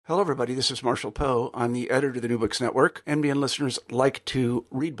Hello, everybody. This is Marshall Poe. I'm the editor of the New Books Network. NBN listeners like to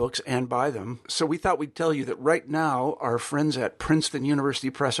read books and buy them. So we thought we'd tell you that right now, our friends at Princeton University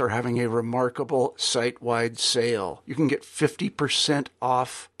Press are having a remarkable site-wide sale. You can get 50%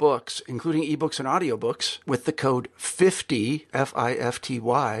 off books, including ebooks and audiobooks, with the code 50,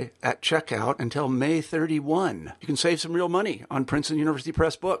 F-I-F-T-Y, at checkout until May 31. You can save some real money on Princeton University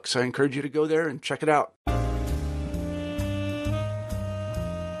Press books. I encourage you to go there and check it out.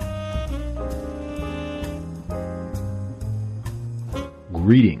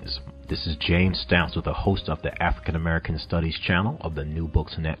 Greetings. This is James Stansel, the host of the African American Studies channel of the New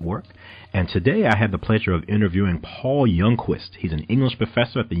Books Network. And today I had the pleasure of interviewing Paul Youngquist. He's an English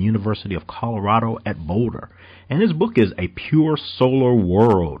professor at the University of Colorado at Boulder. And his book is A Pure Solar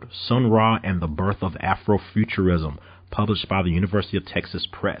World, Sun Ra and the Birth of Afrofuturism, published by the University of Texas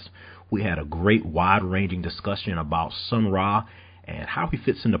Press. We had a great wide-ranging discussion about Sun Ra and how he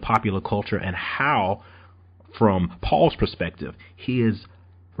fits into popular culture and how, from Paul's perspective, he is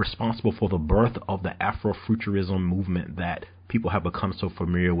responsible for the birth of the Afrofuturism movement that people have become so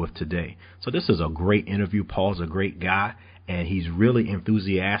familiar with today. So this is a great interview. Paul's a great guy, and he's really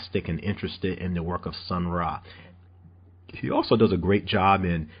enthusiastic and interested in the work of Sun Ra. He also does a great job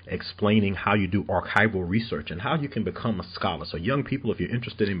in explaining how you do archival research and how you can become a scholar. So young people, if you're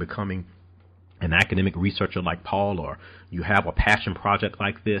interested in becoming an academic researcher like Paul, or you have a passion project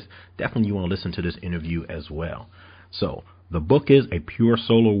like this, definitely you want to listen to this interview as well. So the book is A Pure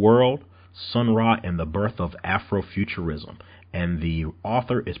Solar World, Sun Ra and the Birth of Afrofuturism. And the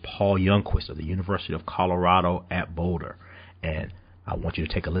author is Paul Youngquist of the University of Colorado at Boulder. And I want you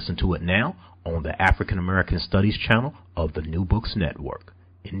to take a listen to it now on the African American Studies channel of the New Books Network.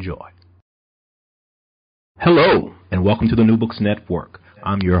 Enjoy. Hello, and welcome to the New Books Network.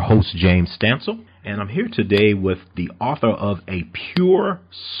 I'm your host, James Stansel, and I'm here today with the author of A Pure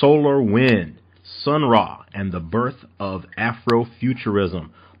Solar Wind, Sun Ra and the Birth of Afrofuturism,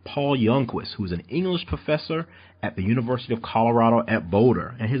 Paul Youngquist, who's an English professor at the University of Colorado at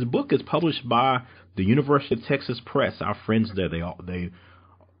Boulder. And his book is published by the University of Texas Press. Our friends there, they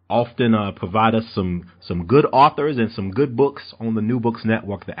often provide us some good authors and some good books on the New Books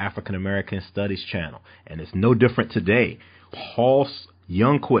Network, the African American Studies channel. And it's no different today. Paul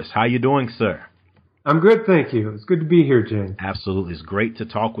Youngquist, how you doing, sir? I'm good, thank you. It's good to be here, James. Absolutely. It's great to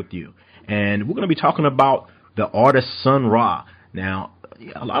talk with you. And we're going to be talking about the artist Sun Ra. Now,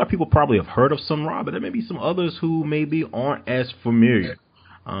 a lot of people probably have heard of Sun Ra, but there may be some others who maybe aren't as familiar.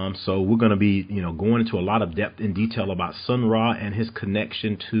 So we're going to be, going into a lot of depth and detail about Sun Ra and his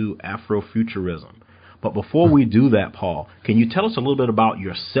connection to Afrofuturism. But before we do that, Paul, can you tell us a little bit about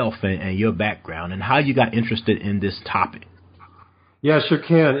yourself and your background and how you got interested in this topic? Yeah, sure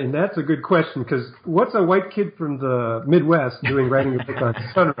can. And that's a good question, because what's a white kid from the Midwest doing writing a book on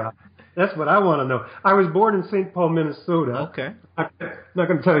Sun Ra? That's what I want to know. I was born in St. Paul, Minnesota. Okay. I'm not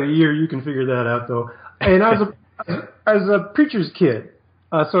going to tell you the year. You can figure that out, though. And I was a preacher's kid,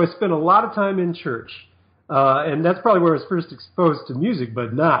 so I spent a lot of time in church. And that's probably where I was first exposed to music,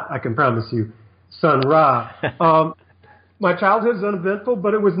 but not, I can promise you, Sun Ra. My childhood was uneventful,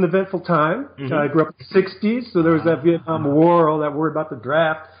 but it was an eventful time. Mm-hmm. I grew up in the 60s, so there was that Vietnam War, all that worry about the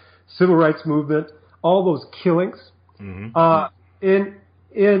draft, civil rights movement, all those killings. Mm-hmm.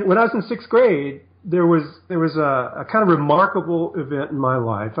 When I was in sixth grade, there was a kind of remarkable event in my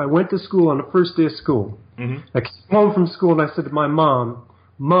life. I went to school on the first day of school. Mm-hmm. I came home from school and I said to my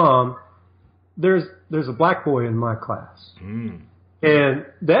mom, there's a black boy in my class. Mm. And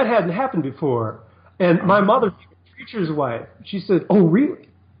that hadn't happened before. And my mother, preacher's wife, she said, "Oh, really?"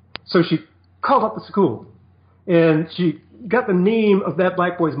 So she called up the school, and she got the name of that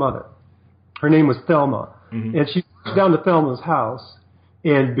black boy's mother. Her name was Thelma, mm-hmm. and she went down to Thelma's house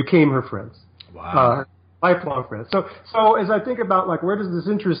and became her friends. Wow. Lifelong friends. So as I think about, like, where does this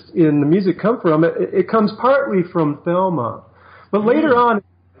interest in the music come from, it comes partly from Thelma. But later on,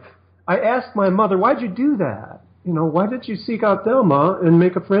 I asked my mother, "Why'd you do that? Why did you seek out Thelma and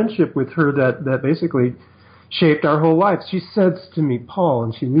make a friendship with her that basically shaped our whole lives?" She says to me, "Paul,"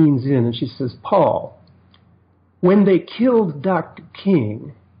 and she leans in and she says, "Paul, when they killed Dr.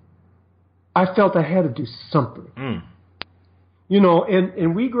 King, I felt I had to do something." Mm.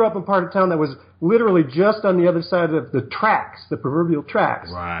 And we grew up in part of town that was literally just on the other side of the tracks, the proverbial tracks.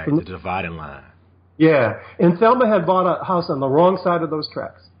 Right, the dividing line. Yeah, and Thelma had bought a house on the wrong side of those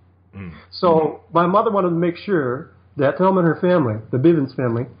tracks. Mm. So my mother wanted to make sure that Thelma and her family, the Bivens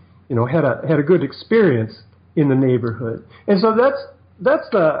family, had a good experience in the neighborhood. And so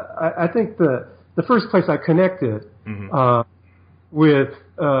that's I think the first place I connected mm-hmm. With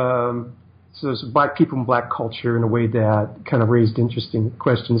So it's black people and black culture in a way that kind of raised interesting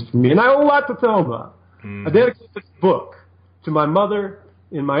questions for me. And I owe a lot to Thelma. I dedicated this book to my mother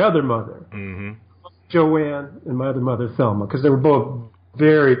and my other mother, Joanne, and my other mother, Thelma, because they were both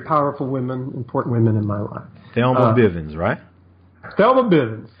very powerful women, important women in my life. Thelma Bivens, right? Thelma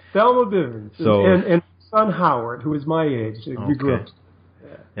Bivens. So, and son Howard, who is my age. We grew up.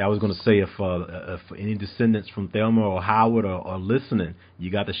 Yeah, I was going to say if any descendants from Thelma or Howard are listening,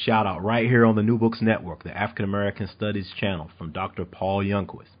 you got the shout out right here on the New Books Network, the African American Studies channel from Dr. Paul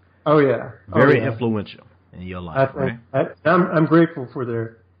Youngquist. Oh yeah, very influential in your life, right? I'm grateful for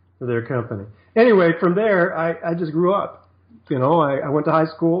their company. Anyway, from there I just grew up. You know, I went to high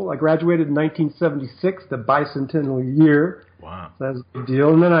school. I graduated in 1976, the bicentennial year. Wow, so that was a big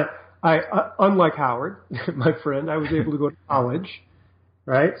deal. And then I unlike Howard, my friend, I was able to go to college.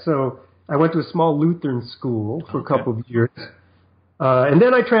 Right, so I went to a small Lutheran school for a couple of years, and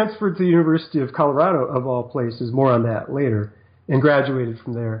then I transferred to the University of Colorado, of all places. More on that later, and graduated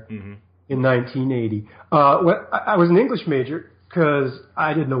from there in 1980. I was an English major because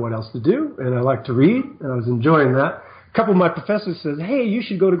I didn't know what else to do, and I liked to read, and I was enjoying that. A couple of my professors said, "Hey, you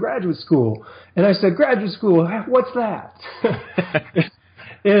should go to graduate school," and I said, "Graduate school? What's that?"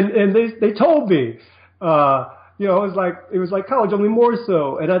 and they told me. You know, it was like college, only more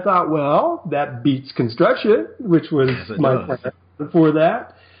so. And I thought, well, that beats construction, which was my plan before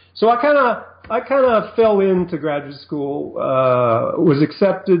that. So I kind of fell into graduate school. Was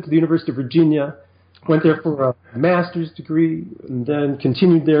accepted to the University of Virginia. Went there for a master's degree, and then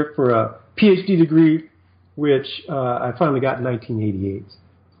continued there for a PhD degree, which I finally got in 1988.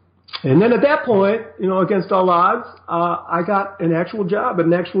 And then at that point, you know, against all odds, I got an actual job at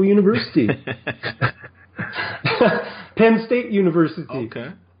an actual university. Penn State University.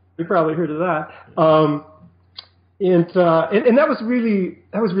 Okay, you probably heard of that. And that was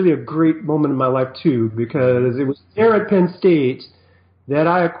really a great moment in my life too, because it was there at Penn State that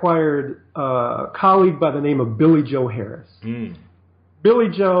I acquired a colleague by the name of Billy Joe Harris. Billy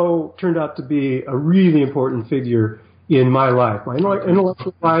Joe turned out to be a really important figure in my life, my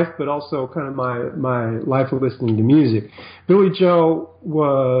intellectual life, but also kind of my life of listening to music. Billy Joe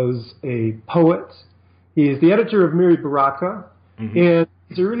was a poet. He is the editor of Miri Baraka, and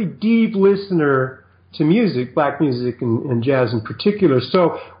he's a really deep listener to music, black music and jazz in particular.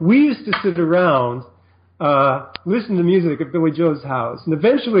 So we used to sit around, listen to music at Billy Joe's house. And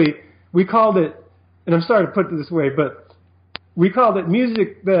eventually we called it, and I'm sorry to put it this way, but we called it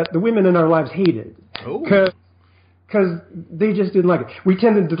music that the women in our lives hated. Because they just didn't like it. We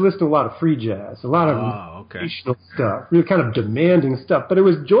tended to listen to a lot of free jazz, a lot of educational stuff, really kind of demanding stuff. But it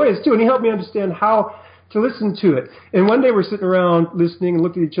was joyous too, and he helped me understand how to listen to it. And one day we're sitting around listening and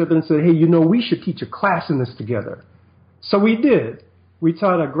looked at each other and said, hey, you know, we should teach a class in this together. So we did. We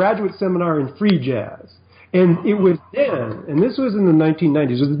taught a graduate seminar in free jazz. And it was then, and this was in the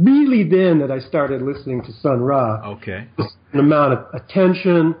 1990s, it was really then that I started listening to Sun Ra. Okay. An amount of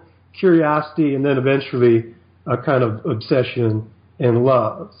attention, curiosity, and then eventually a kind of obsession and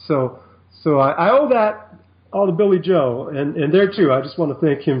love. So I owe that all to Billy Joe. And there too, I just want to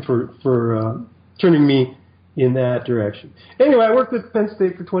thank him for turning me in that direction. Anyway, I worked at Penn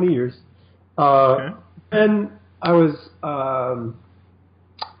State for 20 years. And I was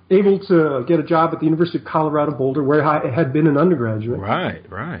able to get a job at the University of Colorado Boulder, where I had been an undergraduate. Right.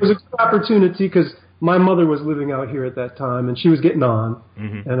 It was a good opportunity because my mother was living out here at that time, and she was getting on.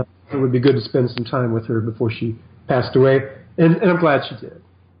 And it would be good to spend some time with her before she passed away. And I'm glad she did,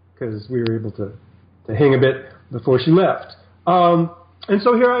 because we were able to hang a bit before she left. And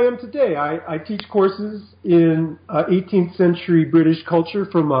so here I am today. I teach courses in 18th century British culture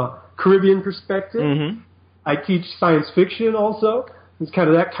from a Caribbean perspective. I teach science fiction also. It's kind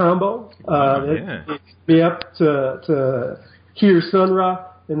of that combo. It takes me up to hear Sun Ra,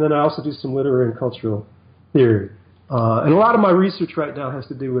 and then I also do some literary and cultural theory. And a lot of my research right now has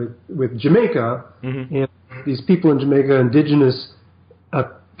to do with Jamaica and these people in Jamaica, indigenous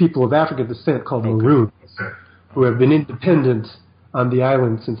people of African descent called Maroons, who have been independent on the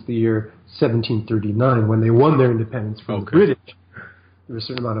island since the year 1739, when they won their independence from the British. There was a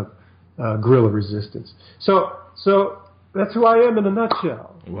certain amount of guerrilla resistance. So that's who I am in a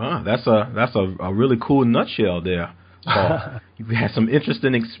nutshell. Wow, that's a really cool nutshell there, Paul. You've had some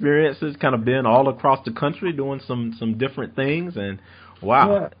interesting experiences, kind of been all across the country doing some different things, and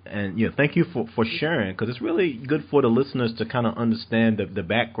wow. Yeah. And thank you for sharing, because it's really good for the listeners to kind of understand the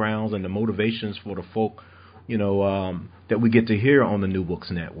backgrounds and the motivations for the folk, that we get to hear on the New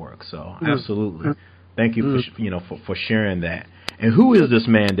Books Network. So absolutely, thank you for sharing that. And who is this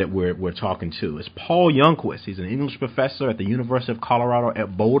man that we're talking to? It's Paul Youngquist. He's an English professor at the University of Colorado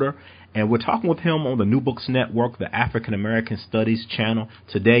at Boulder And we're talking with him on the New Books Network, the African American Studies channel,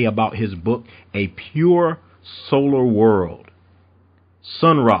 today about his book, A Pure Solar World,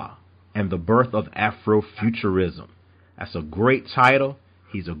 Sun Ra and the Birth of Afrofuturism. That's a great title.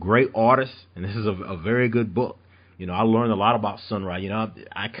 He's a great artist, and this is a very good book. You know, I learned a lot about Sun Ra. You know,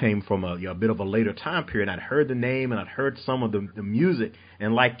 I came from a bit of a later time period. I'd heard the name and I'd heard some of the music.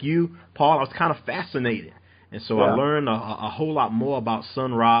 And like you, Paul, I was kind of fascinated. And so I learned a whole lot more about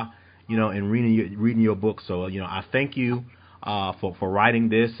Sun Ra, you know, and reading your book. So, you know, I thank you for writing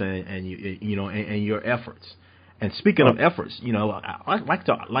this and your efforts. And speaking of efforts, you know, I like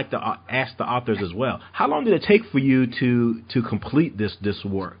to ask the authors as well. How long did it take for you to complete this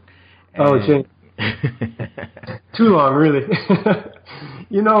work? James. Too long, really.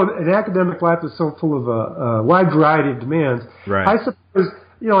 You know, an academic life is so full of a wide variety of demands. Right. I suppose,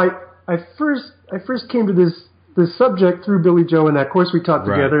 you know, I first came to this subject through Billy Joe in that course we taught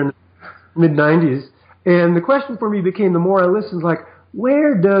together in the mid-'90s. And the question for me became, the more I listened, like,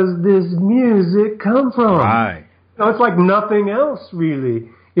 where does this music come from? Right. You know, it's like nothing else, really.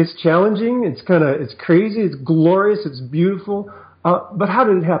 It's challenging, it's crazy, it's glorious, it's beautiful. But how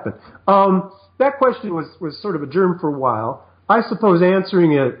did it happen? That question was sort of a germ for a while. I suppose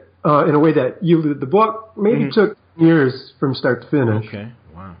answering it in a way that yielded the book maybe took years from start to finish. Okay,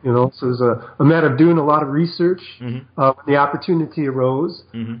 wow. You know, so it was a matter of doing a lot of research when the opportunity arose,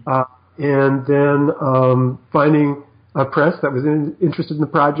 and then finding a press that was interested in the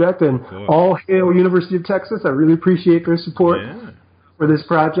project. And all hail University of Texas. I really appreciate their support for this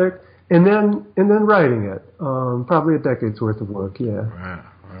project. And then writing it, probably a decade's worth of work. Yeah. Wow.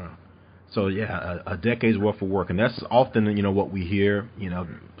 So a decade's worth of work, and that's often, you know, what we hear. You know,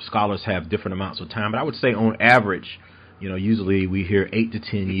 scholars have different amounts of time, but I would say on average, you know, usually we hear 8 to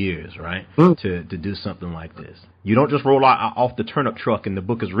 10 years, right, to do something like this. You don't just roll out off the turnip truck and the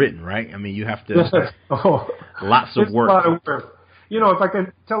book is written, right? I mean, you have to lots of work. A lot of work. You know, if I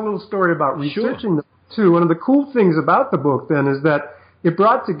can tell a little story about researching the book too. One of the cool things about the book then is that it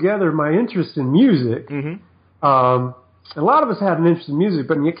brought together my interest in music. A lot of us had an interest in music,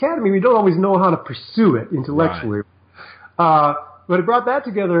 but in the academy, we don't always know how to pursue it intellectually. Right. But it brought that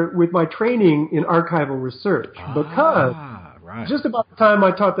together with my training in archival research. Because just about the time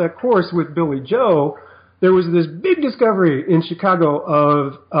I taught that course with Billy Joe, there was this big discovery in Chicago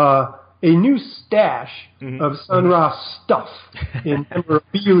of a new stash of Sun Ra stuff in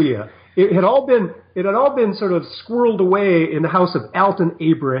memorabilia. It had all been sort of squirreled away in the house of Alton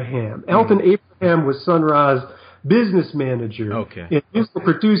Abraham. Alton Abraham was Sun Ra's business manager and musical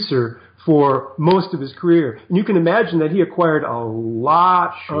producer for most of his career. And you can imagine that he acquired a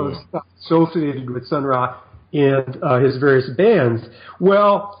lot of stuff associated with Sun Ra and his various bands.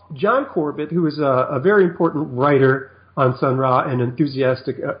 Well, John Corbett, who is a very important writer on Sun Ra and enthusiast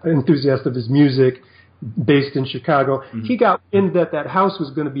of his music, based in Chicago, he got wind that house was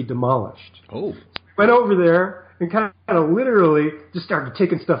going to be demolished. So he went over there and kind of literally just started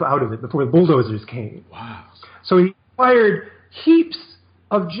taking stuff out of it before the bulldozers came. Wow. So he acquired heaps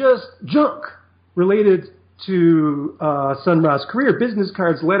of just junk related to Sun Ra's career: business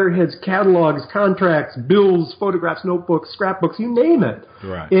cards, letterheads, catalogs, contracts, bills, photographs, notebooks, scrapbooks, you name it.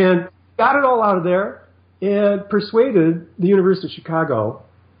 Right. And got it all out of there and persuaded the University of Chicago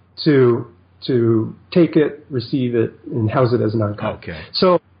to take it, receive it, and house it as an archive. Okay.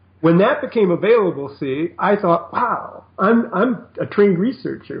 So when that became available, I thought, wow, I'm a trained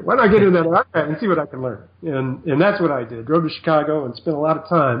researcher. Why don't I get into that archive and see what I can learn? And that's what I did. Drove to Chicago and spent a lot of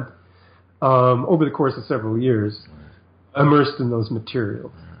time over the course of several years immersed in those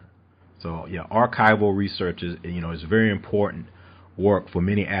materials. So archival research is very important work for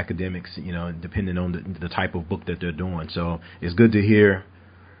many academics, depending on the type of book that they're doing. So it's good to hear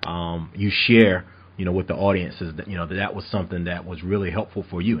you share, with the audiences that, that was something that was really helpful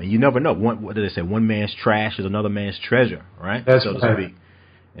for you. And you never know. What do they say? One man's trash is another man's treasure, right? That's so right. to speak.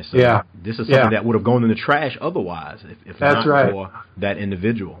 And so this is something that would have gone in the trash otherwise if That's not right. for that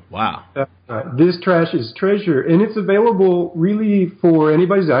individual. Wow. That's right. This trash is treasure, and it's available really for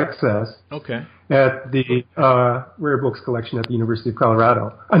anybody's access. Okay. At the Rare Books collection at the University of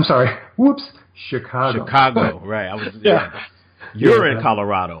Colorado. I'm sorry. Whoops. Chicago. Chicago, right. I was. You're in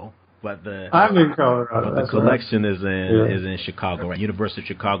Colorado. But I'm in Colorado. But the collection is in Chicago, right? University of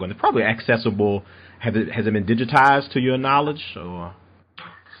Chicago, and it's probably accessible. Has it been digitized to your knowledge, or?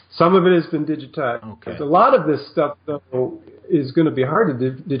 Some of it has been digitized. Okay. A lot of this stuff, though, is going to be hard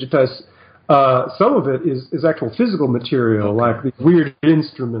to digitize. Some of it is actual physical material, like these weird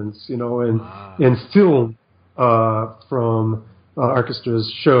instruments, and film from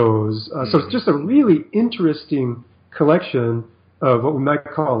orchestra's shows. So it's just a really interesting collection. what we might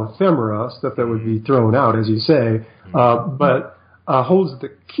call ephemera, stuff that would be thrown out, as you say, but holds the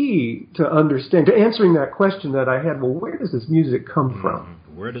key to answering that question that I had. Well, where does this music come from?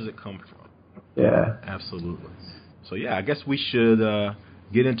 Where does it come from? Yeah, absolutely. So yeah, I guess we should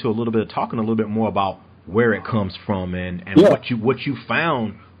get into talking a little bit more about where it comes from and what you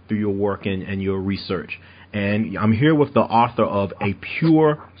found through your work and your research. And I'm here with the author of A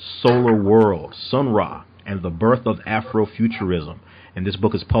Pure Solar World, Sun Ra, and the Birth of Afrofuturism. And this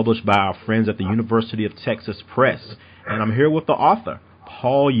book is published by our friends at the University of Texas Press. And I'm here with the author,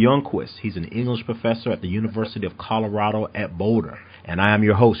 Paul Youngquist. He's an English professor at the University of Colorado at Boulder. And I am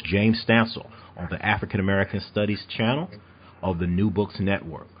your host, James Stansel, on the African American Studies channel of the New Books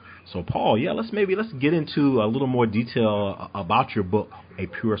Network. So, Paul, let's get into a little more detail about your book, A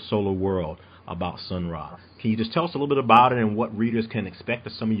Pure Solar World, about Sun Ra. Can you just tell us a little bit about it and what readers can expect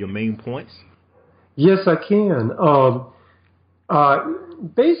as some of your main points? Yes, I can.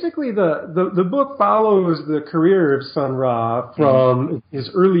 Basically, the book follows the career of Sun Ra from his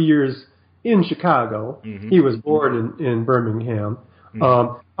early years in Chicago. Mm-hmm. He was born in Birmingham.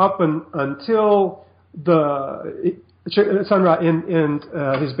 Up until Sun Ra and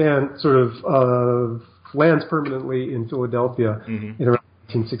his band sort of lands permanently in Philadelphia in around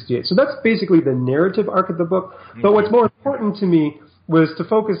 1968. So that's basically the narrative arc of the book. But what's more important to me was to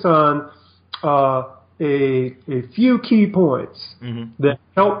focus on a few key points that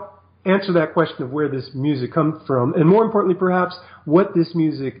help answer that question of where this music comes from, and more importantly, perhaps, what this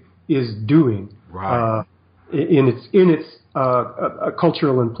music is doing in its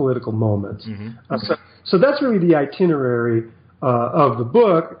cultural and political moments. So that's really the itinerary of the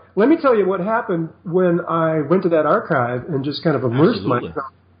book. Let me tell you what happened when I went to that archive and just kind of immersed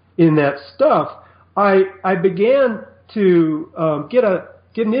myself in that stuff. I began to get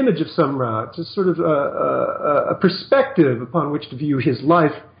an image of Sun Ra, just sort of a perspective upon which to view his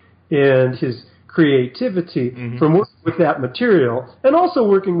life and his creativity from working with that material, and also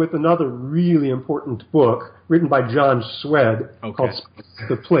working with another really important book written by John Swed called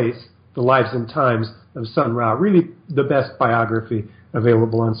The Place, The Lives and Times of Sun Ra. Really the best biography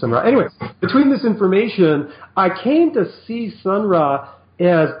available on Sun Ra. Anyway, between this information, I came to see Sun Ra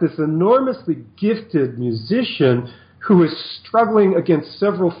as this enormously gifted musician who is struggling against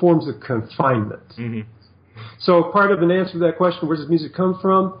several forms of confinement. So part of an answer to that question, where does music come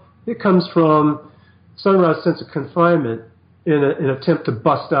from? It comes from Sun Ra's sense of confinement in an attempt to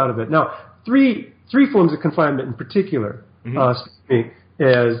bust out of it. Now, three forms of confinement in particular strike me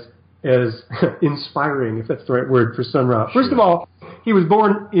as inspiring, if that's the right word, for Sun Ra. First of all, he was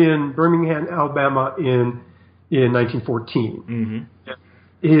born in Birmingham, Alabama in 1914.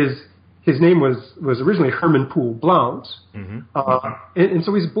 His name was originally Herman Poole Blount, and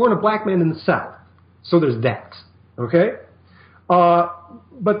so he's born a black man in the South. So there's that, okay?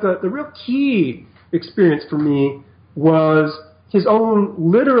 But the real key experience for me was his own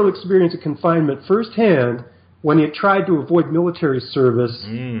literal experience of confinement firsthand when he had tried to avoid military service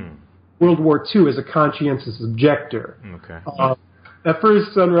World War II as a conscientious objector. At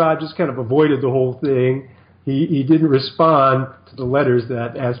first, Sun Ra just kind of avoided the whole thing. He didn't respond to the letters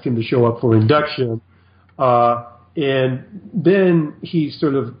that asked him to show up for induction. And then he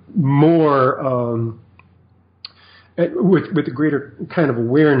sort of more, with a greater kind of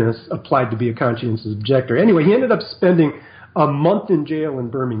awareness, applied to be a conscientious objector. Anyway, he ended up spending a month in jail in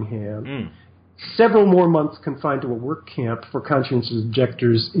Birmingham, several more months confined to a work camp for conscientious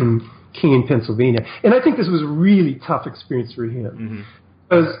objectors in Keene, Pennsylvania. And I think this was a really tough experience for him.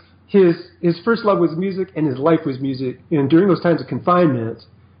 Because his first love was music and his life was music. And during those times of confinement,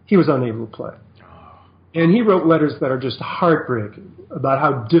 he was unable to play. And he wrote letters that are just heartbreaking about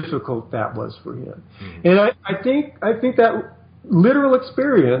how difficult that was for him. And I think that literal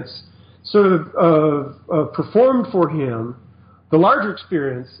experience sort of performed for him the larger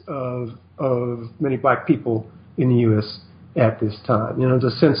experience of many black people in the U.S. at this time. You know,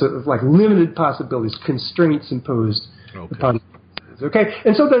 the sense of like limited possibilities, constraints imposed upon. Okay,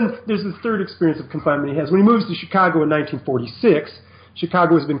 and so then there's this third experience of confinement he has. When he moves to Chicago in 1946,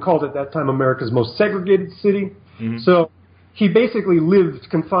 Chicago has been called at that time America's most segregated city. So he basically lived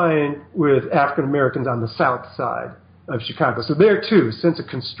confined with African Americans on the south side of Chicago. So there too, sense of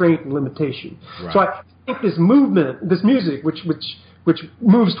constraint and limitation. So I think this movement, this music, which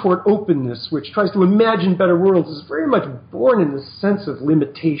moves toward openness, which tries to imagine better worlds, is very much born in the sense of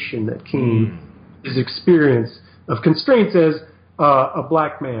limitation that came his experience of constraints as a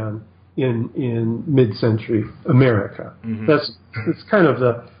black man in mid-century America. That's kind of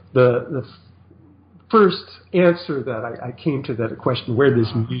the first answer that I came to that question, where this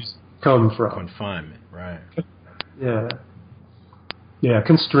music come from. Confinement, right. Yeah.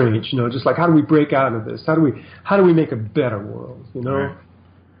 constraints, just like how do we break out of this? How do we make a better world, Right.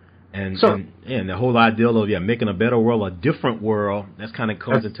 And the whole ideal of making a better world, a different world, that's kind of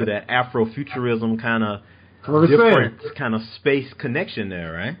comes into that Afrofuturism kind of different kind of space connection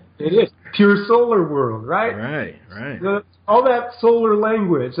there, right? It is pure solar world, right? Right. All that solar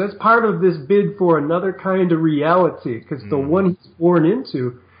language, that's part of this bid for another kind of reality, because the one he's born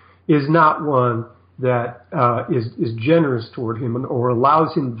into is not one that is generous toward him or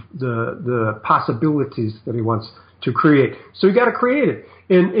allows him the possibilities that he wants to create. So you got to create it,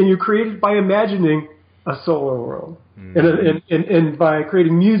 and you create it by imagining a solar world, and by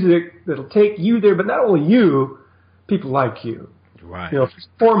creating music that'll take you there. But not only you, people like you, right? First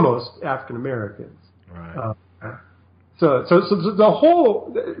and foremost, African Americans, right? So the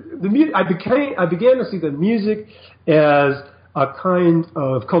whole music, I began to see the music as a kind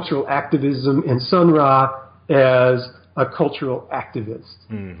of cultural activism, and Sun Ra as a cultural activist.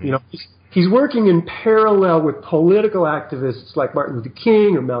 Mm-hmm. He's working in parallel with political activists like Martin Luther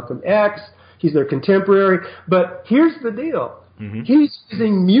King or Malcolm X. He's their contemporary. But here's the deal. Mm-hmm. He's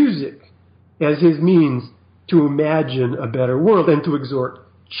using music as his means to imagine a better world and to exhort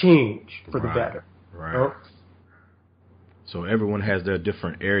change for the better. Right. So everyone has their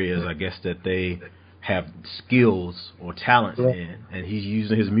different areas, I guess, that they have skills or talents in, and he's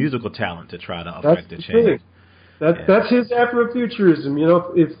using his musical talent to try to affect the change. That's his Afrofuturism.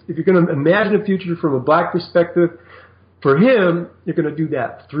 If you're going to imagine a future from a black perspective, for him, you're going to do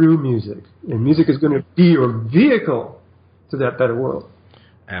that through music, and music is going to be your vehicle to that better world.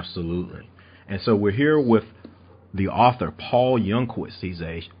 Absolutely. And so we're here with the author, Paul Youngquist. He's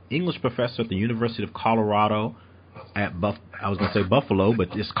an English professor at the University of Colorado at I was going to say Buffalo, but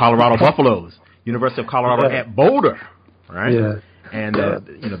it's Colorado Buffaloes. University of Colorado at Boulder, right? Yeah. And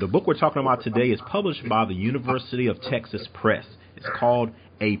the book we're talking about today is published by the University of Texas Press. It's called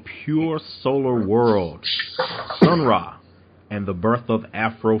A Pure Solar World, Sun Ra, and the Birth of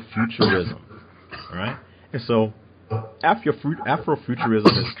Afrofuturism, right? And so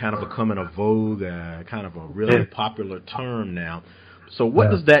Afrofuturism is kind of becoming a vogue, kind of a really popular term now. So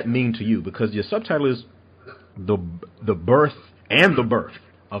what does that mean to you? Because your subtitle is the birth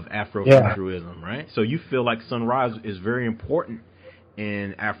of Afrofuturism, right? So you feel like Sun Ra is very important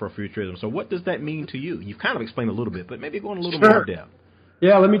in Afrofuturism. So what does that mean to you? You've kind of explained a little bit, but maybe go in a little more depth.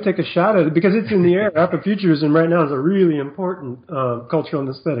 Yeah, let me take a shot at it, because it's in the air. Afrofuturism right now is a really important cultural and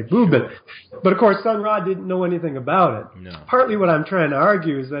aesthetic movement. But, of course, Sun Ra didn't know anything about it. No. Partly what I'm trying to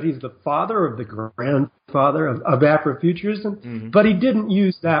argue is that he's the father of the grandfather of Afrofuturism, but he didn't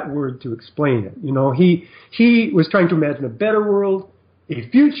use that word to explain it. He was trying to imagine a better world, a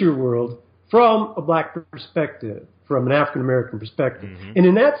future world, from a black perspective, from an African-American perspective. And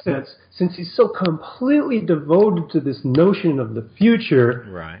in that sense, since he's so completely devoted to this notion of the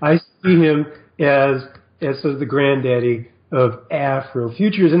future, I see him as sort of the granddaddy of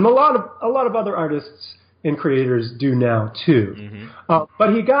Afrofuturism. And a lot of other artists and creators do now, too.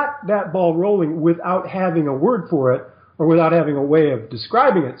 But he got that ball rolling without having a word for it or without having a way of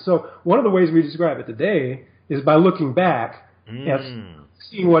describing it. So one of the ways we describe it today is by looking back at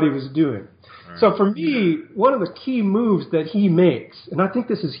seeing what he was doing. So for me, one of the key moves that he makes, and I think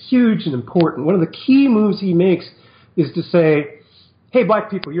this is huge and important, one of the key moves he makes is to say, hey, black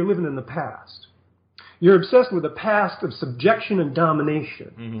people, you're living in the past. You're obsessed with a past of subjection and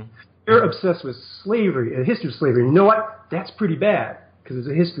domination. You're obsessed with slavery, a history of slavery. You know what? That's pretty bad, because it's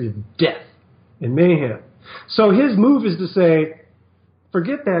a history of death and mayhem. So his move is to say,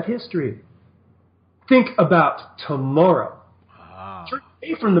 forget that history. Think about tomorrow. Turn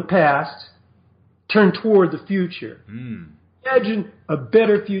away from the past. Turn toward the future. Imagine a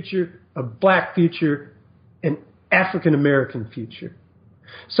better future, a black future, an African-American future.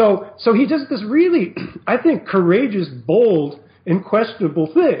 So he does this really, I think, courageous, bold, and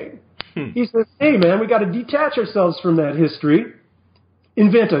questionable thing. He says, hey, man, we got to detach ourselves from that history,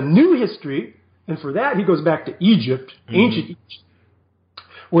 invent a new history, and for that he goes back to Egypt, ancient Egypt,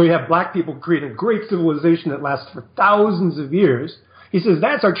 where you have black people creating a great civilization that lasts for thousands of years. He says,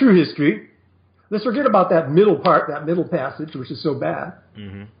 that's our true history. Let's forget about that middle part, that middle passage, which is so bad.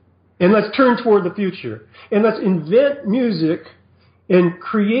 And let's turn toward the future. And let's invent music and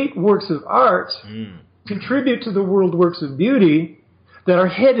create works of art, contribute to the world works of beauty that are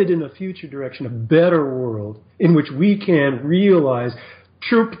headed in a future direction, a better world in which we can realize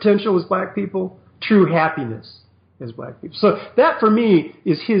true potential as black people, true happiness as black people. So that, for me,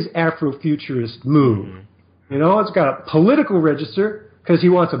 is his Afrofuturist move. It's got a political register because he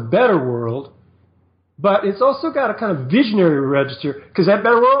wants a better world. But it's also got a kind of visionary register, because that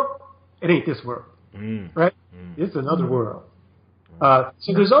better world, it ain't this world, right? It's another world.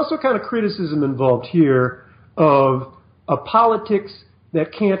 So there's also kind of criticism involved here of a politics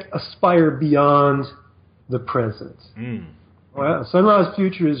that can't aspire beyond the present. Well, Sun Ra's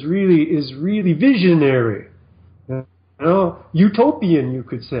future is really visionary, utopian, you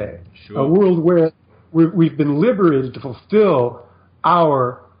could say. Sure. A world where we've been liberated to fulfill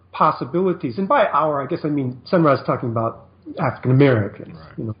our possibilities, and by our, I guess I mean Sun Ra's talking about African Americans,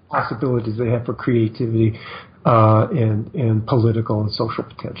 right. Possibilities they have for creativity and political and social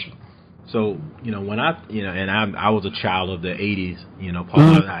potential. So, when I was a child of the 80s,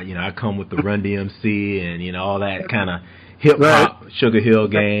 Paul, I come with the Run DMC and, all that kind of hip-hop, right. Sugar Hill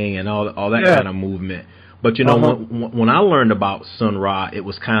Gang and all that kind of movement. But, when I learned about Sun Ra, it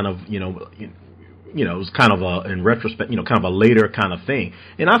was kind of, it was kind of in retrospect, kind of a later kind of thing.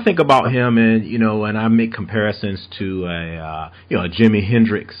 And I think about him and, and I make comparisons to a Jimi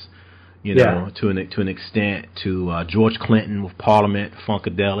Hendrix, to an extent, to George Clinton with Parliament,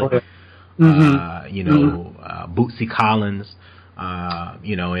 Funkadelic. Okay. Bootsy Collins,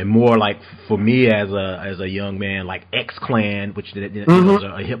 and more like for me as a young man, like X-Clan, which was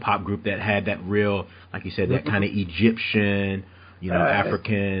a hip hop group that had that real, like you said, that kind of Egyptian,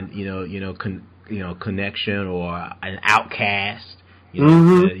 African, connection, or an outcast,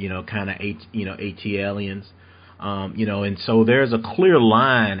 kind of ATLians. And so there's a clear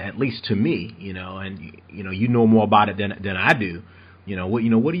line, at least to me, and you know more about it than I do.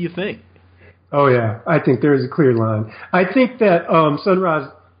 What do you think? Oh, yeah. I think there is a clear line. I think that Sun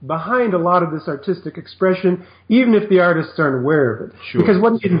Ra's behind a lot of this artistic expression, even if the artists aren't aware of it. Sure. Because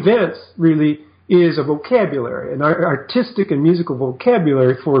what he invents, really, is a vocabulary, an artistic and musical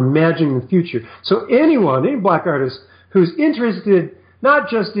vocabulary for imagining the future. So any black artist who's interested not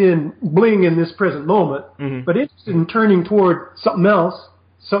just in bling in this present moment, but interested in turning toward something else,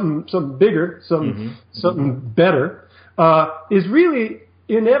 something bigger, something better, is really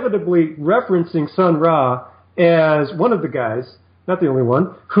inevitably referencing Sun Ra as one of the guys, not the only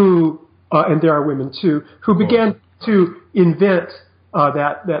one, who, and there are women too, who began to invent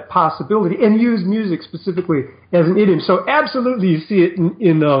that possibility and use music specifically as an idiom. So absolutely you see it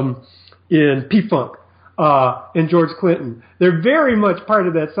in P-Funk and George Clinton. They're very much part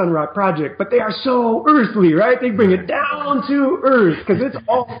of that Sun Ra project, but they are so earthly, right? They bring it down to earth because it's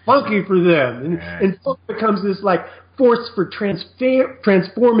all funky for them. And funk becomes this like force for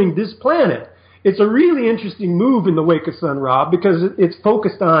transforming this planet. It's a really interesting move in the wake of Sun Ra because it's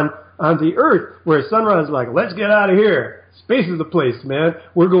focused on the earth, where Sun Ra is like, let's get out of here. Space is the place, man.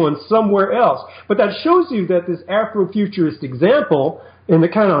 We're going somewhere else. But that shows you that this Afrofuturist example and the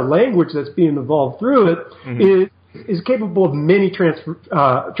kind of language that's being evolved through it is capable of many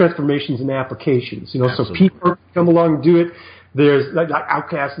transformations and applications. So people come along and do it. There's like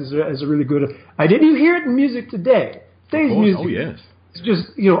Outkast is a really good idea. You hear it in music today. Today's music. Oh, yes. It's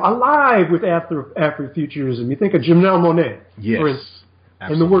just, alive with Afrofuturism. You think of Janelle Monáe. Yes.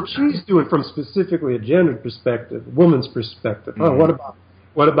 And the work she's doing from specifically a gender perspective, woman's perspective. Oh,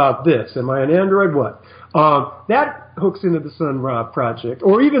 what about this? Am I an android? What? That hooks into the Sun Ra project.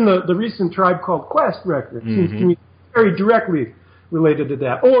 Or even the recent Tribe Called Quest record seems to me very directly related to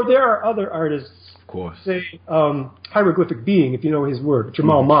that. Or there are other artists, of course, say Hieroglyphic Being, if you know his work,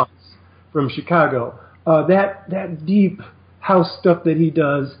 Jamal Moss from Chicago. That deep house stuff that he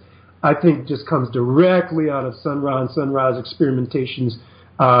does, I think, just comes directly out of Sun Ra and Sun Ra's experimentations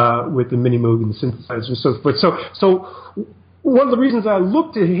with the Minimoog and the synthesizers and so forth. So one of the reasons I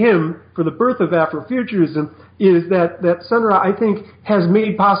look to him for the birth of Afrofuturism is that Sun Ra, I think, has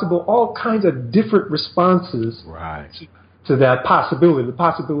made possible all kinds of different responses to that possibility, the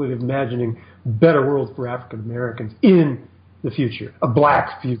possibility of imagining a better world for African Americans in the future, a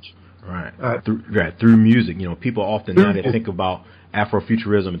black future. Right. Through music. People often now they think about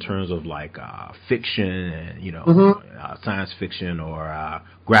Afrofuturism in terms of like fiction and science fiction or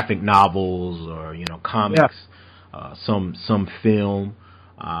graphic novels or comics, some film,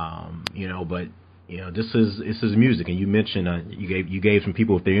 but this is music. And you mentioned you gave some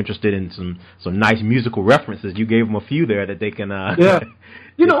people, if they're interested in some nice musical references, you gave them a few there that they can go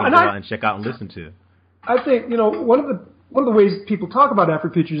out and check out and listen to. I think one of the ways people talk about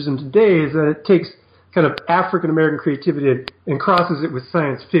Afrofuturism today is that it takes kind of African American creativity and crosses it with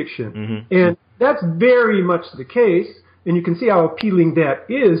science fiction. And that's very much the case, and you can see how appealing that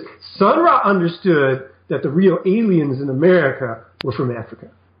is. Sun Ra understood that the real aliens in America were from Africa.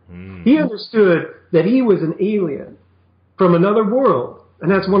 He understood that he was an alien from another world, and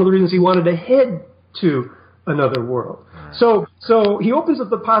that's one of the reasons he wanted to head to another world. So he opens up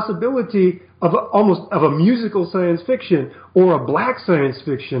the possibility of a musical science fiction or a black science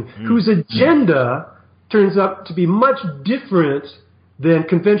fiction whose agenda turns out to be much different than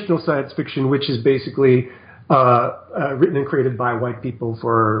conventional science fiction, which is basically written and created by white people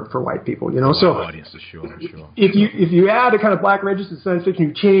for white people. So audiences, sure. If you add a kind of black registered science fiction,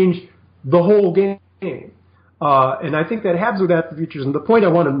 you change the whole game. And I think that happens with Afrofutures. And the point I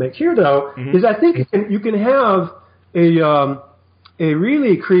want to make here, though, is I think you can have a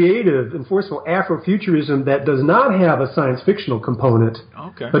really creative and forceful Afrofuturism that does not have a science fictional component,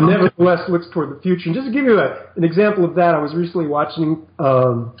 but nevertheless looks toward the future. And just to give you an example of that, I was recently watching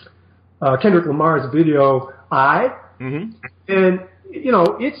Kendrick Lamar's video, I, and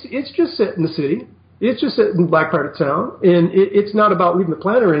it's just set in the city. It's just set in the black part of town, and it's not about leaving the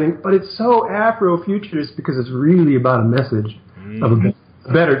planet or anything, but it's so Afrofuturist because it's really about a message of a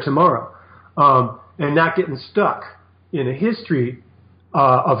better tomorrow, and not getting stuck in a history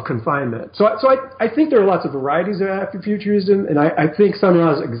of confinement. So I think there are lots of varieties of Afrofuturism, and I think Sun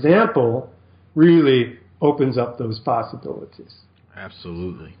Ra's example really opens up those possibilities.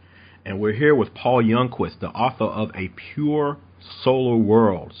 Absolutely. And we're here with Paul Youngquist, the author of A Pure Solar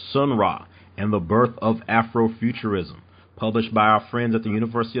World, Sun Ra, and the Birth of Afrofuturism, published by our friends at the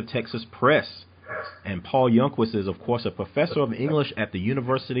University of Texas Press. And Paul Youngquist is, of course, a professor of English at the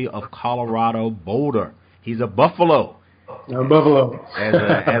University of Colorado Boulder. He's a Buffalo. Buffalo.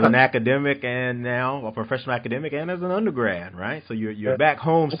 As an academic and now a professional academic and as an undergrad, right? So you're back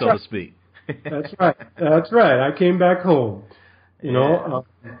home, so to speak. That's right. That's right. I came back home, and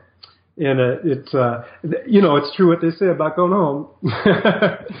it's true what they say about going home.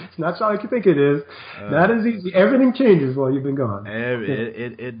 It's not so like you think it is. Not as easy. Everything changes while you've been gone.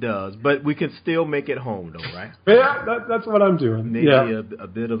 It does, but we can still make it home, though, right? Yeah, that's what I'm doing. Maybe a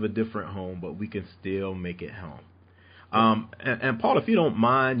bit of a different home, but we can still make it home. And Paul, if you don't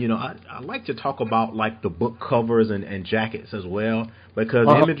mind, I like to talk about like the book covers and jackets as well, because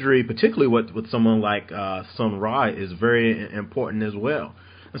imagery, particularly with someone like Sun Ra, is very important as well.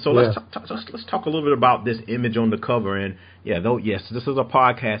 And so let's talk a little bit about this image on the cover. And yes, this is a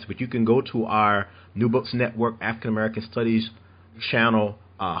podcast, but you can go to our New Books Network African American Studies channel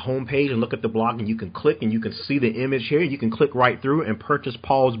homepage and look at the blog, and you can click and you can see the image here. You can click right through and purchase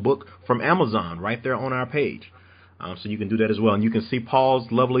Paul's book from Amazon right there on our page. So you can do that as well. And you can see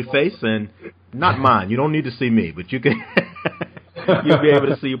Paul's lovely face, and not mine. You don't need to see me, but you can you'll be able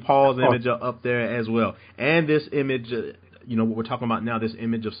to see Paul's image up there as well. And this image, what we're talking about now, this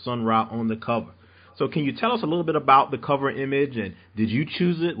image of Sun Ra on the cover. So can you tell us a little bit about the cover image, and did you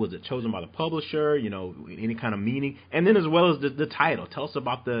choose it? Was it chosen by the publisher? Any kind of meaning? And then as well as the title. Tell us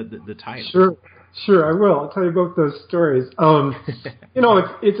about the title. Sure, I will. I'll tell you both those stories.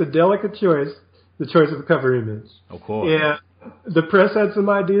 It's a delicate choice. The choice of the cover image. Of course. And the press had some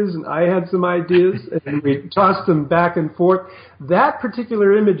ideas, and I had some ideas, and we tossed them back and forth. That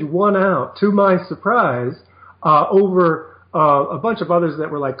particular image won out, to my surprise, over a bunch of others that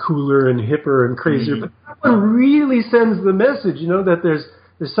were like cooler and hipper and crazier. But that one really sends the message, that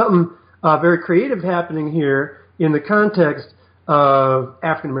there's something very creative happening here in the context of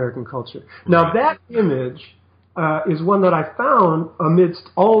African American culture. Now that image is one that I found amidst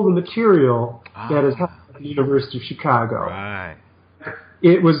all the material that is happening at the University of Chicago. Right.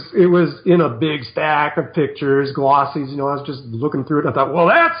 It was in a big stack of pictures, glossies. I was just looking through it. I thought, well,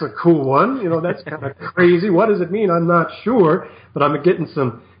 that's a cool one. That's kind of crazy. What does it mean? I'm not sure, but I'm getting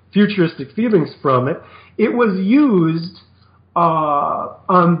some futuristic feelings from it. It was used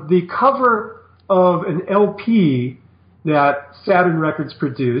on the cover of an LP that Saturn Records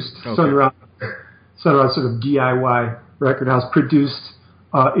produced. Okay. Sun Ra sort of DIY record house produced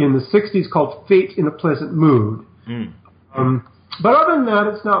in the 60s, called Fate in a Pleasant Mood. But other than that,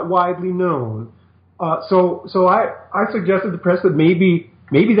 it's not widely known. So I suggested to the press that maybe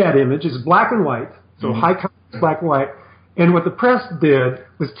that image is black and white, so high contrast black and white. And what the press did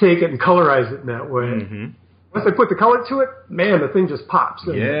was take it and colorize it in that way. Once they put the color to it, man, the thing just pops.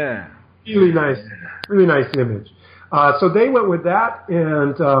 Yeah. Really nice image. So they went with that,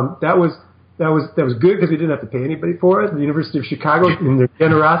 and that was good because we didn't have to pay anybody for it. The University of Chicago, in their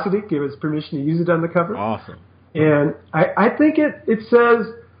generosity, gave us permission to use it on the cover. Awesome. And I think it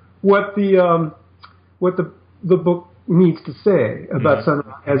says what the book needs to say about Sun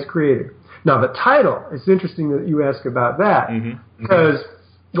Ra as creator. Now the title, it's interesting that you ask about that, because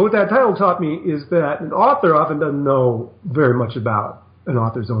what that title taught me is that an author often doesn't know very much about an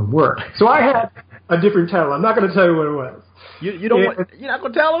author's own work. So I had a different title. I'm not going to tell you what it was. You don't want, you're not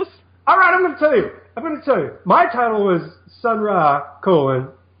going to tell us? All right, I'm going to tell you. My title was Sun Ra,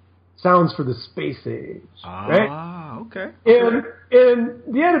 Sounds for the Space Age. Right? Okay. And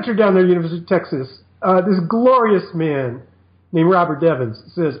the editor down there at the University of Texas, this glorious man named Robert Devins,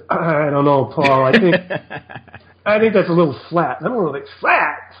 says, I don't know, Paul, I I think that's a little flat. I'm a little like,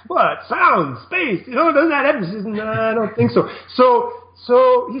 flat? What? Sound, space, doesn't that emphasis? No, I don't think so. So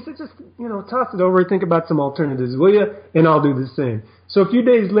he said, just, toss it over, think about some alternatives, will you? And I'll do the same. So a few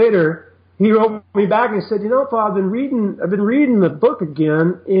days later, he wrote me back and said, Paul, I've been reading the book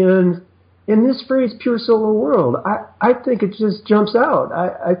again, and in this phrase, pure solar world, I think it just jumps out.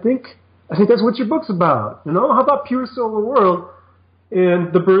 I think that's what your book's about. How about pure solar world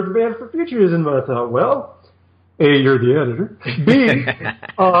and the birth of Afrofuturism? And I thought, well, A, you're the editor. B,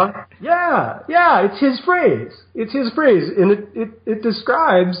 yeah, it's his phrase. It's his phrase, and it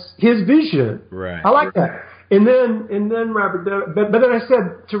describes his vision. Right. I like that. And then Robert, but then I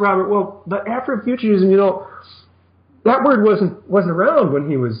said to Robert, well, the Afrofuturism, that word wasn't around when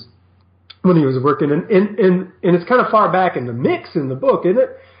he was working, and it's kind of far back in the mix in the book, isn't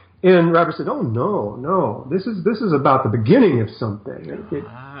it? And Robert said, "Oh no, this is about the beginning of something.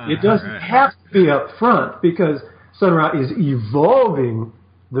 It doesn't have to be up front because Sun Ra is evolving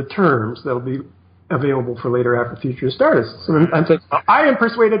the terms that'll be available for later Afrofuturist artists." And I'm saying, I am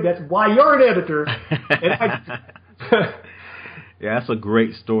persuaded that's why you're an editor. Yeah, that's a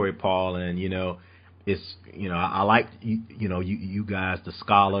great story, Paul, and it's I like you guys, the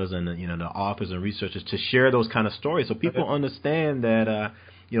scholars and the authors and researchers, to share those kind of stories so people understand that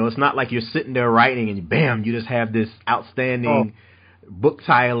it's not like you're sitting there writing and bam, you just have this outstanding book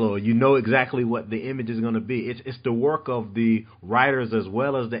title or exactly what the image is going to be. It's the work of the writers as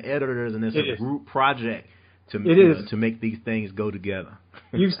well as the editors, and it's a group project to make these things go together.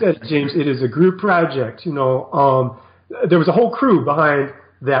 You've said it, James. It is a group project. There was a whole crew behind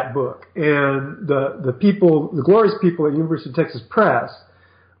that book, and the glorious people at University of Texas Press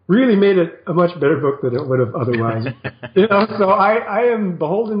really made it a much better book than it would have otherwise. So I am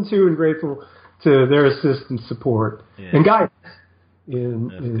beholden to and grateful to their assistance, support, and guidance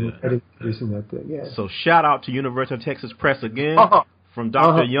in producing that thing. Yeah. So shout out to University of Texas Press again. From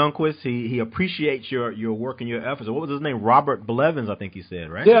Dr. Youngquist. He appreciates your work and your efforts. What was his name? Robert Blevins, I think you said,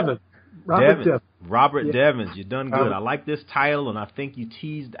 right? Devins. Robert Devins. You've done good. I like this title, and I think you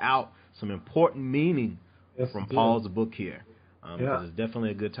teased out some important meaning from Paul's book here. Because it's definitely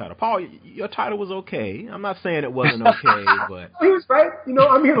a good title. Paul, your title was okay. I'm not saying it wasn't okay, but he was right.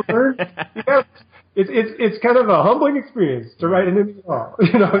 I'm here to learn. It's kind of a humbling experience to write an MA law.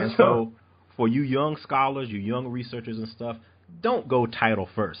 And so for you young scholars, you young researchers and stuff, don't go title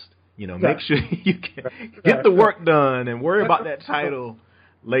first. Make sure you get the work done and worry about that title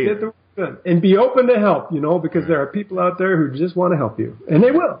later. Get the work done. And be open to help, because there are people out there who just want to help you, and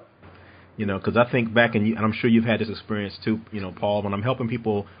they will. Because I think back, and I'm sure you've had this experience too, Paul, when I'm helping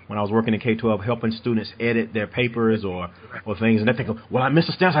people, when I was working in K-12, helping students edit their papers or things, and they think, well,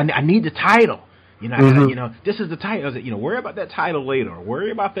 Mr. Stamps, I need the title. This is the title. I said, worry about that title later.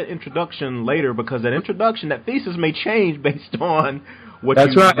 Worry about that introduction later, because that introduction, that thesis may change based on what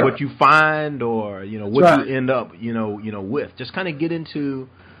you find or what you end up with. Just kind of get into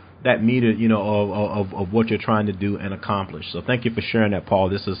that meter of what you're trying to do and accomplish. So thank you for sharing that, Paul.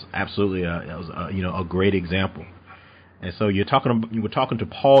 This is absolutely a great example. And so you were talking to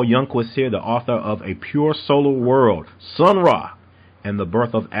Paul Youngquist here, the author of A Pure Solar World, Sun Ra, and the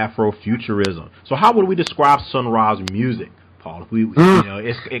Birth of Afrofuturism. So how would we describe Sun Ra's music, Paul?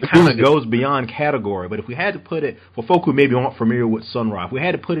 If it kind of goes beyond category, but if we had to put it, for folk who maybe aren't familiar with Sun Ra, if we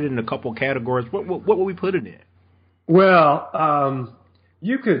had to put it in a couple categories, what would we put it in? Well,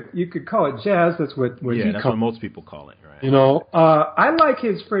 you could call it jazz. That's what that's what most people call it, right? I like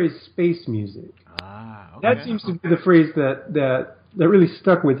his phrase space music. Okay. That seems to be the phrase that really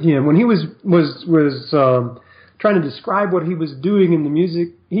stuck with him when he was trying to describe what he was doing in the music.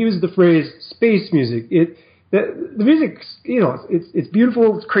 He used the phrase space music. The music, it's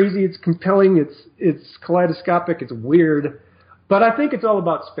beautiful, it's crazy, it's compelling, it's kaleidoscopic, it's weird, but I think it's all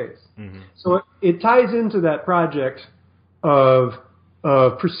about space. Mm-hmm. So it ties into that project of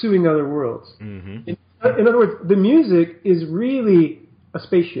pursuing other worlds. Mm-hmm. In other words, the music is really a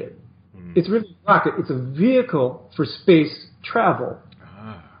spaceship. Mm-hmm. It's really a rocket. It's a vehicle for space travel.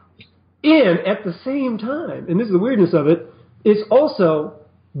 And at the same time, and this is the weirdness of it, it's also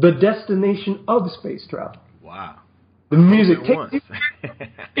the destination of space travel. Wow. The music takes you,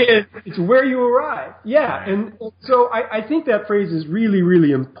 it's where you arrive. Yeah, right. And so I think that phrase is really,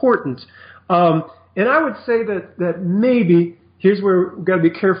 really important. And I would say that maybe, here's where we've got to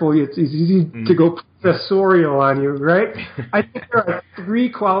be careful. It's easy to go professorial on you, right? I think there are three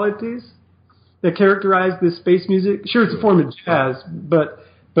qualities that characterize this space music. Sure, it's a form of jazz, but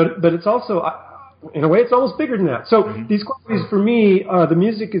it's also, in a way, it's almost bigger than that. So these qualities, for me, the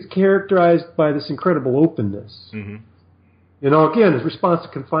music is characterized by this incredible openness. Mm-hmm. Again, it's response to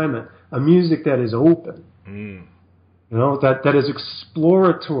confinement, a music that is open. Mm. You know, that is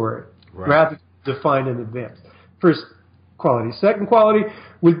exploratory rather than defined in advance. First quality. Second quality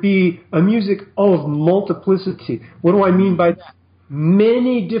would be a music of multiplicity. What do I mean by that?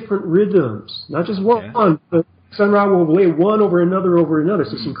 Many different rhythms, not just one. But Sun Ra will lay one over another.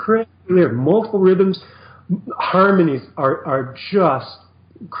 So it's incredibly layered. Multiple rhythms. Harmonies are just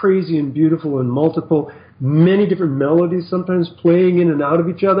crazy and beautiful and multiple. Many different melodies sometimes playing in and out of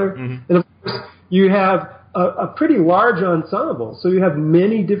each other. Mm-hmm. And of course, you have a pretty large ensemble. So you have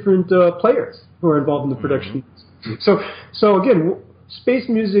many different players who are involved in the production. Mm-hmm. So again, space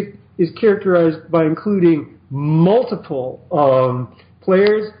music is characterized by including multiple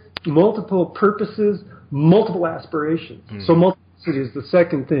players, multiple purposes, multiple aspirations. Mm-hmm. So multiplicity is the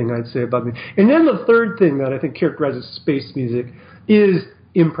second thing I'd say about me. And then the third thing that I think characterizes space music is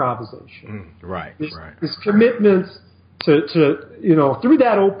improvisation. This commitment to through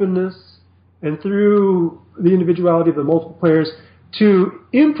that openness and through the individuality of the multiple players to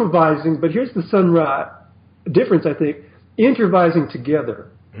improvising, but here's the Sun Ra difference, I think, improvising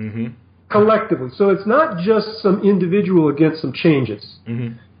together, collectively. So it's not just some individual against some changes.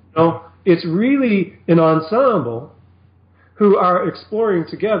 Mm-hmm. No, it's really an ensemble who are exploring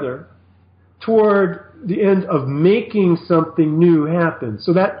together toward the end of making something new happen.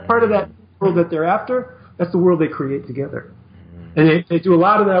 So that part of that world that they're after, that's the world they create together. And they do a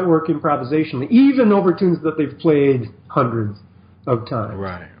lot of that work improvisationally, even over tunes that they've played hundreds of times.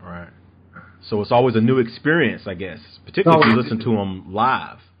 Right. So it's always a new experience, I guess, particularly if you listen to them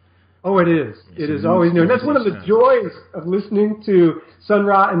live. Oh, it is. It is always new. And that's one of the joys of listening to Sun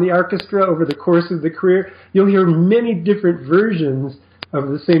Ra and the orchestra over the course of the career. You'll hear many different versions of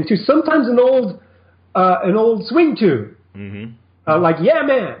the same tune. Sometimes an old swing tune, like Yeah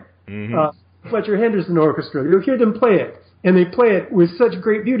Man, Fletcher Henderson Orchestra. You'll hear them play it, and they play it with such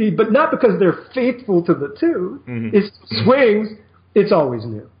great beauty, but not because they're faithful to the tune. It's swings. It's always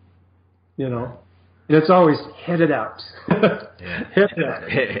new, and it's always headed out.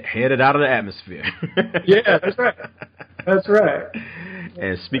 Headed out of the atmosphere. Yeah, that's right.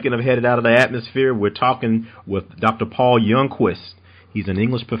 And speaking of headed out of the atmosphere, we're talking with Dr. Paul Youngquist. He's an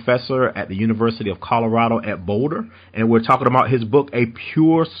English professor at the University of Colorado at Boulder, and we're talking about his book, A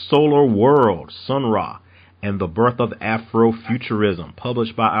Pure Solar World, Sun Ra, and the Birth of Afrofuturism,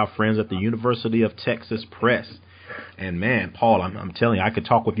 published by our friends at the University of Texas Press. And man, Paul, I'm telling you, I could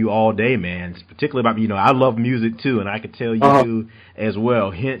talk with you all day, man. Particularly about, I love music too, and I could tell you do as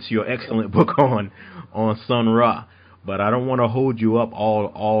well. Hence your excellent book on Sun Ra. But I don't want to hold you up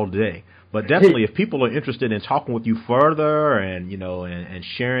all day. But definitely, if people are interested in talking with you further and, and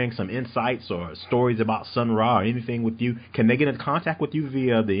sharing some insights or stories about Sun Ra or anything with you, can they get in contact with you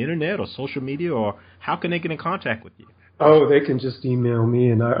via the internet or social media, or how can they get in contact with you? Oh, they can just email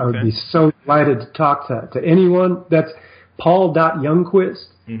me, and I would be so delighted to talk to anyone. That's paul.youngquist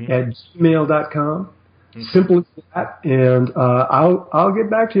at gmail.com. Simple as that. And I'll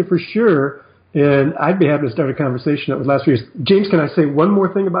get back to you for sure. And I'd be happy to start a conversation that was last week. James, can I say one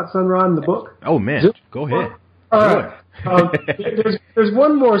more thing about Sun Ra in the book? Oh, man. Go ahead. All right. There's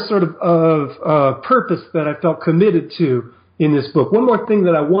one more sort of purpose that I felt committed to in this book. One more thing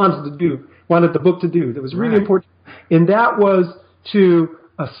that I wanted the book to do that was really important. And that was to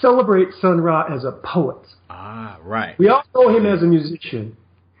celebrate Sun Ra as a poet. Ah, right. We all know him as a musician,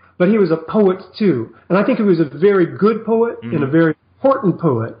 but he was a poet too. And I think he was a very good poet and a very important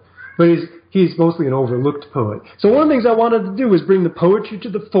poet, but he's mostly an overlooked poet. So one of the things I wanted to do was bring the poetry to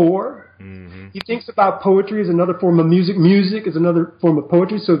the fore. He thinks about poetry as another form of music. Music is another form of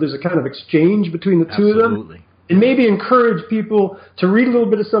poetry, so there's a kind of exchange between the two of them. And maybe encourage people to read a little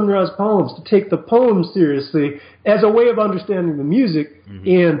bit of Sun Ra's poems, to take the poems seriously as a way of understanding the music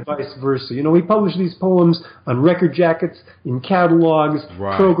and vice versa. We publish these poems on record jackets, in catalogs,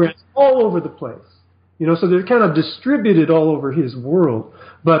 programs, all over the place. So they're kind of distributed all over his world.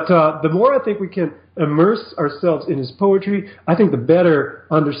 But the more I think we can immerse ourselves in his poetry, I think the better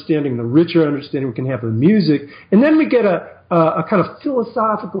understanding, the richer understanding we can have of music. And then we get a kind of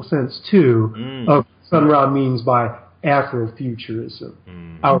philosophical sense, too, of Sun Ra means by Afrofuturism,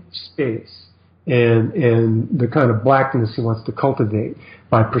 outer space, and the kind of blackness he wants to cultivate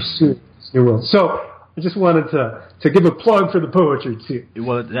by pursuing this new world. So I just wanted to give a plug for the poetry too.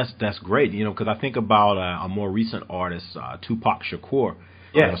 Well, that's great, because I think about a more recent artist, Tupac Shakur.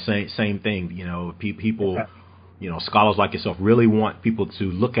 Same thing. People, scholars like yourself really want people to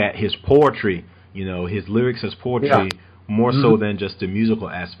look at his poetry, his lyrics as poetry. More so than just the musical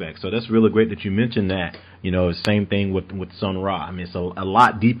aspect. So that's really great that you mentioned that. Same thing with Sun Ra. I mean, it's a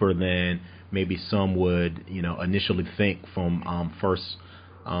lot deeper than maybe some would, initially think from first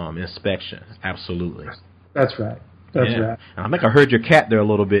inspection. Absolutely. That's right. That's right. And I think I heard your cat there a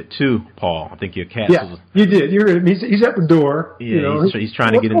little bit too, Paul. I think your cat. Yeah, you did. You heard him. He's at the door. Yeah, you know, he's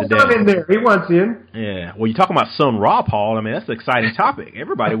trying to get into that. In there. He wants in. Yeah. Well, you're talking about Sun Ra, Paul. I mean, that's an exciting topic.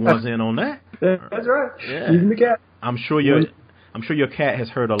 Everybody wants in on that. That's right. Yeah. Even the cat. I'm sure your cat has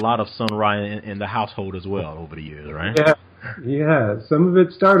heard a lot of Sun Ra in the household as well over the years, right? Yeah. Yeah, some of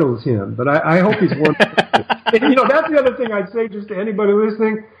it startles him, but I hope he's one. And, you know, that's the other thing I'd say just to anybody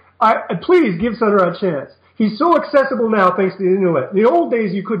listening. Please give Sun Ra a chance. He's so accessible now thanks to the internet. In the old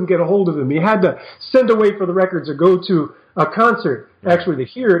days, you couldn't get a hold of him. You had to send away for the records or go to a concert actually to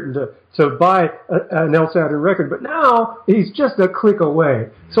hear it and to buy an El Saturn record. But now, he's just a click away.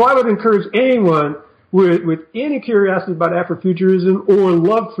 So I would encourage anyone with any curiosity about Afrofuturism or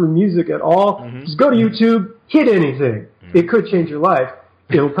love for music at all, just go to YouTube, hit anything. It could change your life.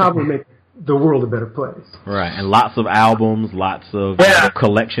 It'll probably make the world a better place. Right, and lots of albums, lots of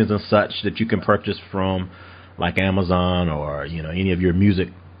collections and such that you can purchase from like Amazon or, you know, any of your music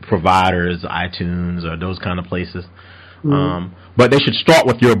providers, iTunes or those kind of places. But they should start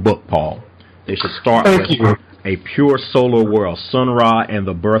with your book, Paul. They should start with A Pure Solar World, Sun Ra and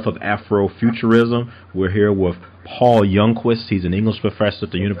the Birth of Afrofuturism. We're here with Paul Youngquist. He's an English professor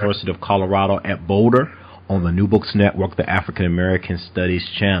at the University of Colorado at Boulder on the New Books Network, the African American Studies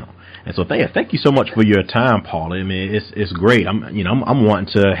channel. And so thank you so much for your time, Paul. I mean, it's great. I'm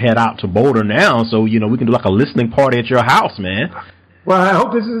wanting to head out to Boulder now, so, you know, we can do like a listening party at your house, man. Well, I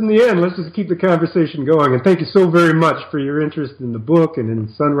hope this isn't the end. Let's just keep the conversation going. And thank you so very much for your interest in the book and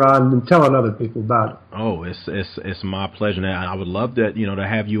in Sun Ra and telling other people about it. Oh, it's my pleasure. And I would love that, you know, to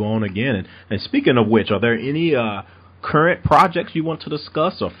have you on again. And speaking of which, are there any current projects you want to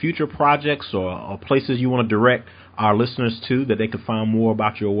discuss or future projects or places you want to direct our listeners to that they can find more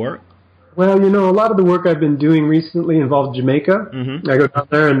about your work? Well, you know, a lot of the work I've been doing recently involved Jamaica. I go down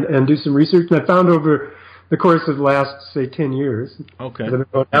there and do some research, and I found over the course of the last, say, 10 years, as I've been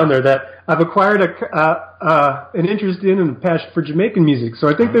going down there, that I've acquired an interest in and a passion for Jamaican music. So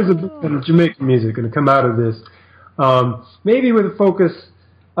I think there's a bit of Jamaican music going to come out of this, maybe with a focus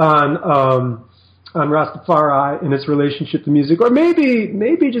on Rastafari and its relationship to music, or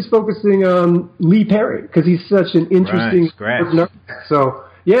maybe just focusing on Lee Perry because he's such an interesting artist. So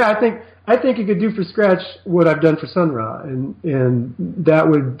yeah, I think it could do for Scratch what I've done for Sun Ra, and that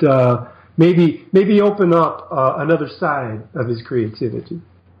would maybe open up another side of his creativity.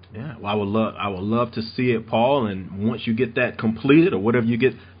 Yeah, well, I would love to see it, Paul. And once you get that completed or whatever you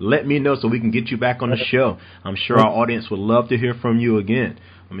get, let me know so we can get you back on the show. I'm sure our audience would love to hear from you again.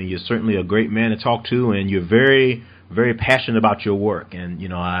 I mean, you're certainly a great man to talk to, and you're very, very passionate about your work. And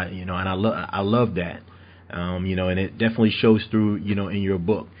I love that. And it definitely shows through, in your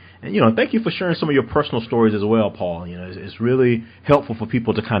book. And, thank you for sharing some of your personal stories as well, Paul. It's really helpful for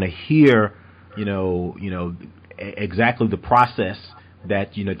people to kind of hear, exactly the process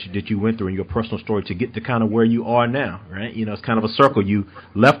that, that you went through in your personal story to get to kind of where you are now, right? It's kind of a circle. You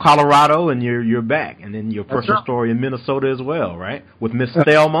left Colorado and you're back. And then your personal story in Minnesota as well, right? With Miss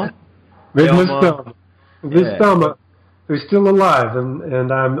Thelma. Miss Thelma, who's still alive,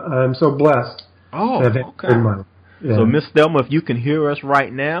 and I'm so blessed. Oh, okay. Yeah. So, Miss Thelma, if you can hear us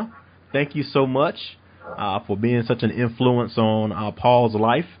right now, thank you so much for being such an influence on Paul's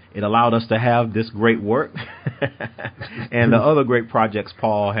life. It allowed us to have this great work and the other great projects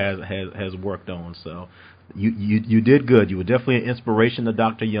Paul has worked on. So, you did good. You were definitely an inspiration to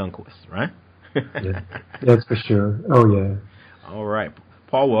Dr. Youngquist, right? Yeah, that's for sure. Oh, yeah. All right.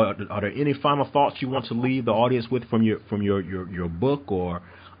 Paul, are there any final thoughts you want to leave the audience with from your book, or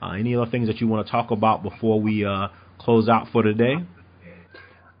any other things that you want to talk about before we close out for today?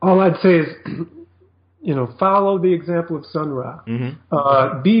 All I'd say is, follow the example of Sun Ra.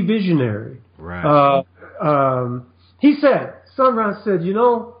 Mm-hmm. Be visionary. Right. Sun Ra said,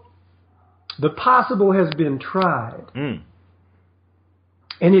 the possible has been tried. And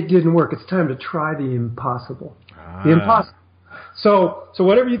it didn't work. It's time to try the impossible. The impossible. So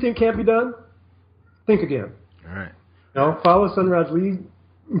whatever you think can't be done, think again. All right. Follow Sun Ra's lead,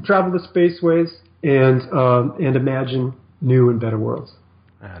 travel the spaceways, and imagine new and better worlds.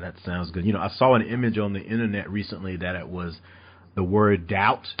 That sounds good. I saw an image on the internet recently that it was the word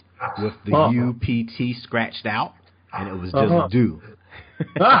doubt with the UPT scratched out, and it was just do.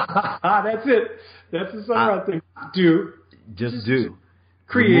 That's it. That's the Sun Ra thing. Do. Just do.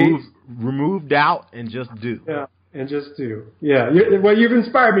 Create. Remove doubt and just do. Yeah, and just do. Yeah. You've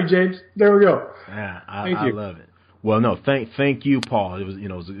inspired me, James. There we go. Yeah, I love it. Well, no, thank you, Paul. It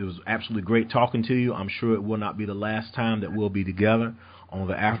was absolutely great talking to you. I'm sure it will not be the last time that we'll be together on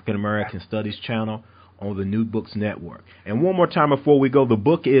the African American Studies channel on the New Books Network. And one more time before we go, the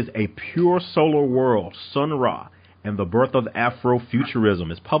book is A Pure Solar World, Sun Ra, and the Birth of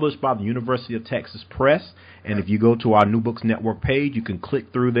Afrofuturism. It's published by the University of Texas Press. And if you go to our New Books Network page, you can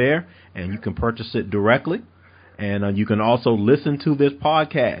click through there and you can purchase it directly. And you can also listen to this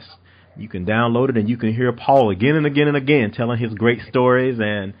podcast. You can download it and you can hear Paul again and again and again telling his great stories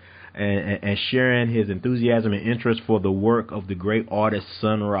and sharing his enthusiasm and interest for the work of the great artist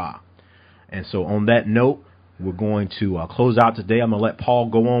Sun Ra. And so on that note, we're going to close out today. I'm going to let Paul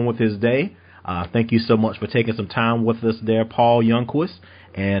go on with his day. Thank you so much for taking some time with us there, Paul Youngquist.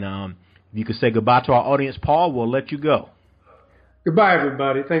 And you can say goodbye to our audience, Paul. We'll let you go. Goodbye,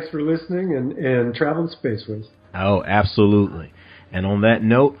 everybody. Thanks for listening and travel to space with us. Oh, absolutely. And on that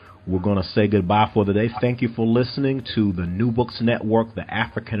note, we're going to say goodbye for the day. Thank you for listening to the New Books Network, the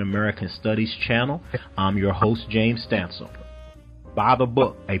African American Studies channel. I'm your host, James Stansel. Buy the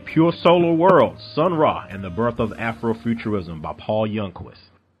book, A Pure Solar World, Sun Ra, and the Birth of Afrofuturism by Paul Youngquist.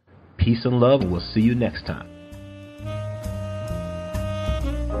 Peace and love, and we'll see you next time.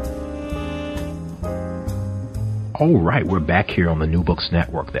 All right, we're back here on the New Books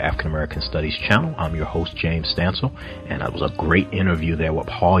Network, the African American Studies channel. I'm your host, James Stansel, and it was a great interview there with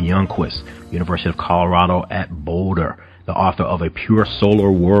Paul Youngquist, University of Colorado at Boulder, the author of A Pure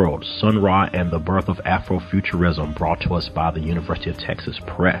Solar World, Sun Ra, and the Birth of Afrofuturism, brought to us by the University of Texas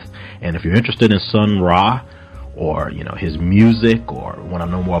Press. And if you're interested in Sun Ra, or, his music, or want to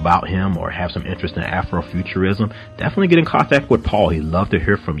know more about him, or have some interest in Afrofuturism, definitely get in contact with Paul. He'd love to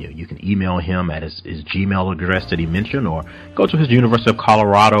hear from you. You can email him at his Gmail address that he mentioned, or go to his University of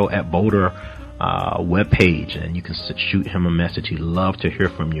Colorado at Boulder webpage, and you can shoot him a message. He'd love to hear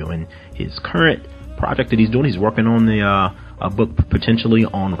from you. And his current project that he's doing, he's working on a book potentially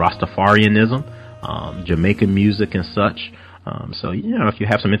on Rastafarianism, Jamaican music and such. So, if you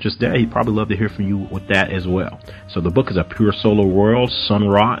have some interest there, he'd probably love to hear from you with that as well. So the book is A Pure Solar World, Sun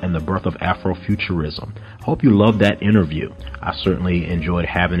Ra, and the Birth of Afrofuturism. I hope you loved that interview. I certainly enjoyed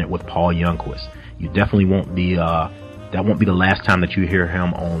having it with Paul Youngquist. You definitely won't be, that won't be the last time that you hear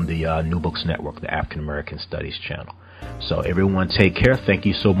him on the New Books Network, the African American Studies channel. So everyone take care. Thank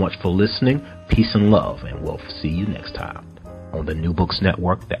you so much for listening. Peace and love, and we'll see you next time on the New Books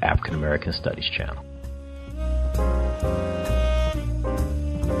Network, the African American Studies channel.